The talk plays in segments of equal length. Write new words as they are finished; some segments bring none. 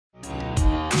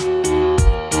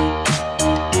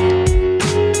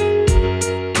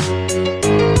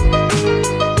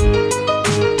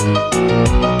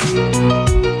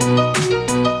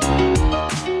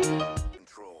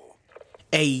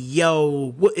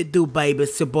Yo, what it do, baby?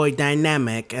 It's your boy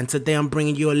Dynamic, and today I'm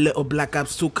bringing you a little Black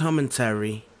Ops 2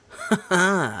 commentary.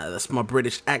 That's my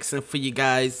British accent for you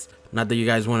guys. Not that you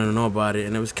guys wanted to know about it,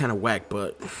 and it was kind of whack,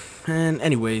 but... And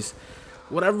anyways,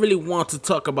 what I really want to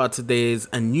talk about today is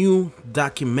a new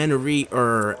documentary,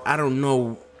 or I don't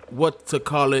know what to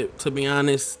call it, to be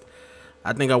honest.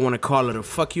 I think I want to call it a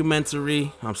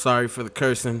fuck-you-mentary. I'm sorry for the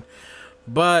cursing.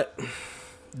 But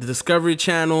the Discovery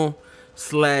Channel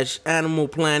 / Animal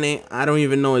Planet, I don't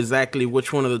even know exactly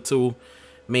which one of the two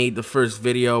made the first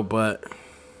video, but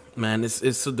man,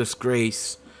 it's a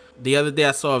disgrace. The other day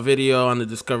I saw a video on the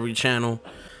Discovery Channel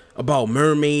about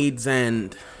mermaids,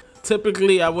 and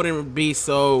typically I wouldn't be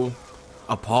so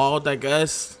appalled, I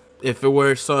guess, if it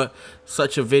were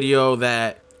such a video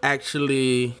that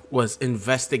actually was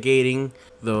investigating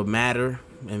the matter,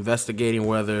 investigating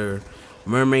whether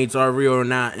mermaids are real or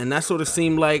not. And that's what it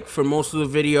seemed like for most of the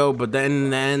video, but then in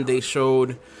the end they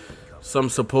showed some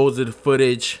supposed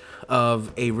footage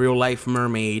of a real life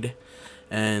mermaid,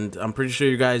 and I'm pretty sure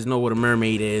you guys know what a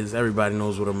mermaid is. Everybody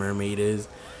knows what a mermaid is.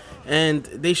 And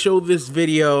they showed this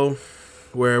video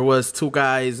where it was two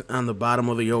guys on the bottom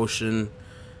of the ocean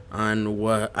on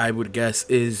what I would guess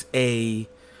is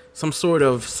some sort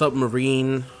of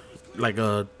submarine, like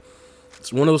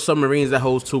it's one of those submarines that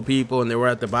holds two people, and they were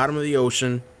at the bottom of the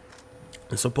ocean.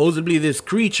 And supposedly this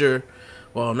creature,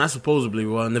 well, not supposedly,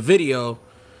 well, in the video,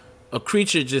 a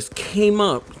creature just came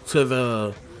up to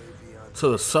the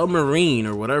submarine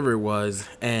or whatever it was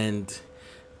and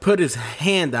put his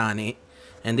hand on it,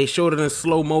 and they showed it in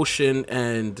slow motion.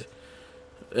 And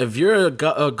if you're a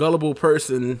gullible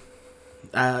person,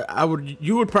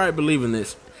 you would probably believe in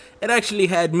this. It actually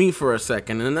had me for a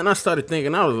second, and then I started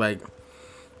thinking, I was like,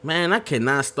 man, I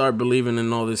cannot start believing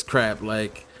in all this crap.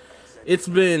 Like, it's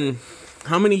been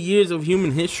how many years of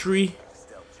human history?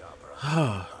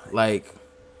 Like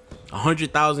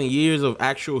 100,000 years of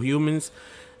actual humans,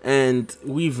 and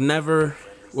we've never,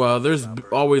 well, there's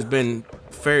always been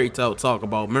fairy tale talk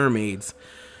about mermaids,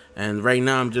 and right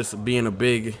now I'm just being a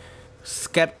big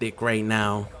skeptic right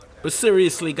now. But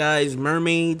seriously, guys,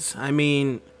 mermaids, I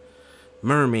mean,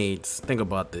 mermaids, think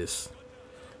about this.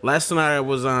 Last night I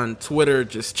was on Twitter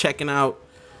just checking out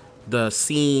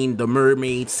the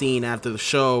mermaid scene after the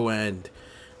show, and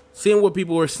seeing what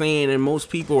people were saying, and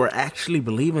most people were actually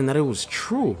believing that it was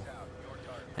true.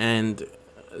 And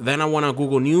then I went on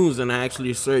Google News and I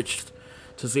actually searched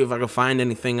to see if I could find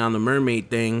anything on the mermaid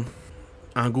thing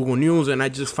on Google News, and I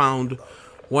just found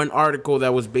one article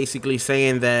that was basically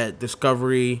saying that the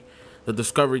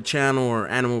Discovery Channel or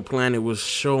Animal Planet was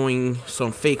showing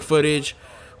some fake footage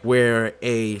where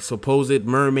a supposed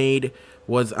mermaid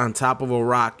was on top of a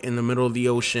rock in the middle of the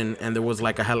ocean, and there was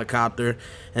like a helicopter,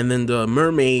 and then the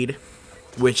mermaid,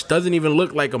 which doesn't even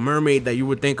look like a mermaid that you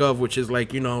would think of, which is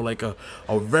like, you know, like a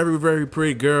very, very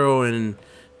pretty girl, and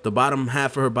the bottom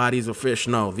half of her body is a fish.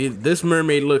 No, this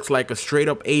mermaid looks like a straight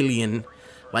up alien.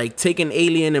 Like, take an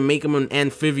alien and make him an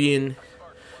amphibian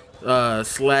 /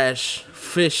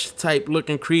 fish type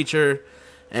looking creature,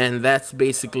 and that's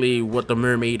basically what the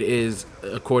mermaid is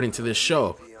according to this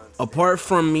show. Apart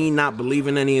from me not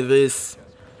believing any of this,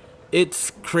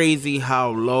 it's crazy how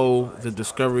low the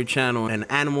Discovery Channel and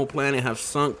Animal Planet have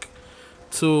sunk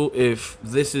to if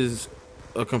this is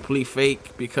a complete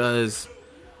fake, because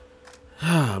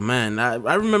man,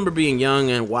 I remember being young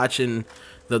and watching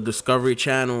the Discovery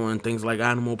Channel and things like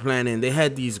Animal Planet, and they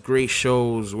had these great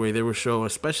shows where they were showing,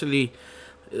 especially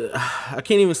I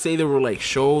can't even say they were like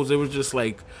shows. It was just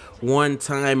like one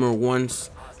time or once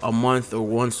a month or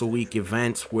once a week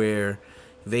events where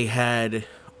they had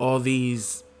all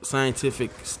these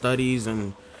scientific studies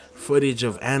and footage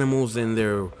of animals in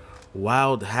their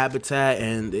wild habitat,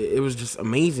 and it was just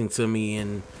amazing to me.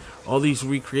 And all these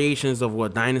recreations of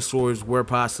what dinosaurs were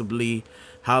possibly,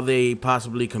 how they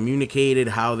possibly communicated,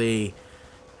 how they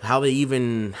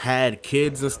even had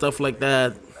kids and stuff like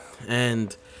that.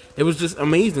 And it was just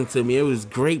amazing to me. It was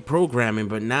great programming,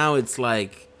 but now it's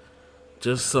like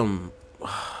just some,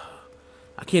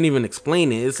 I can't even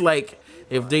explain it. It's like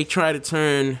if they try to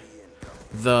turn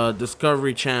the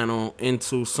Discovery Channel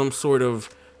into some sort of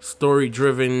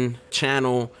story-driven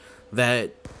channel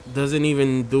that doesn't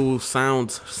even do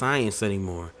sound science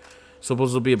anymore. It's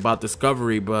supposed to be about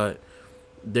discovery, but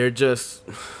they're just,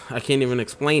 I can't even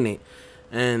explain it.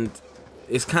 And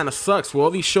it kind of sucks. Well,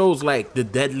 all these shows like The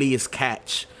Deadliest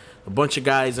Catch, a bunch of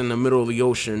guys in the middle of the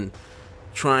ocean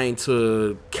trying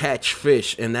to catch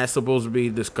fish, and that's supposed to be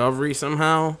discovery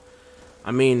somehow.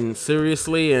 I mean,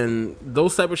 seriously. And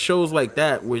those type of shows like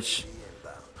that, which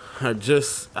are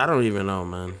just, I don't even know,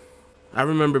 man. I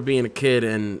remember being a kid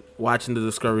and watching the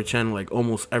Discovery Channel like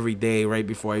almost every day right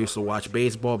before I used to watch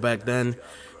baseball back then.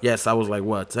 Yes, I was like,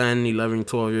 what, 10, 11,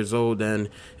 12 years old, and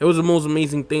it was the most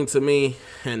amazing thing to me,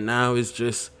 and now it's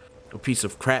just a piece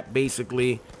of crap,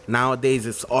 basically. Nowadays,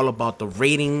 it's all about the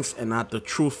ratings and not the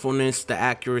truthfulness, the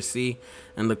accuracy,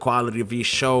 and the quality of each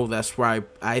show. That's why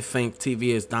I think TV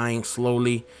is dying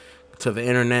slowly to the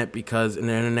internet, because in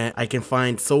the internet I can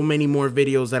find so many more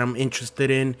videos that I'm interested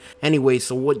in. Anyway,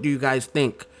 so what do you guys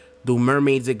think? Do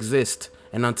mermaids exist?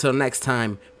 And until next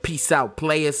time, peace out,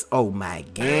 players. Oh my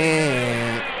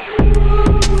god.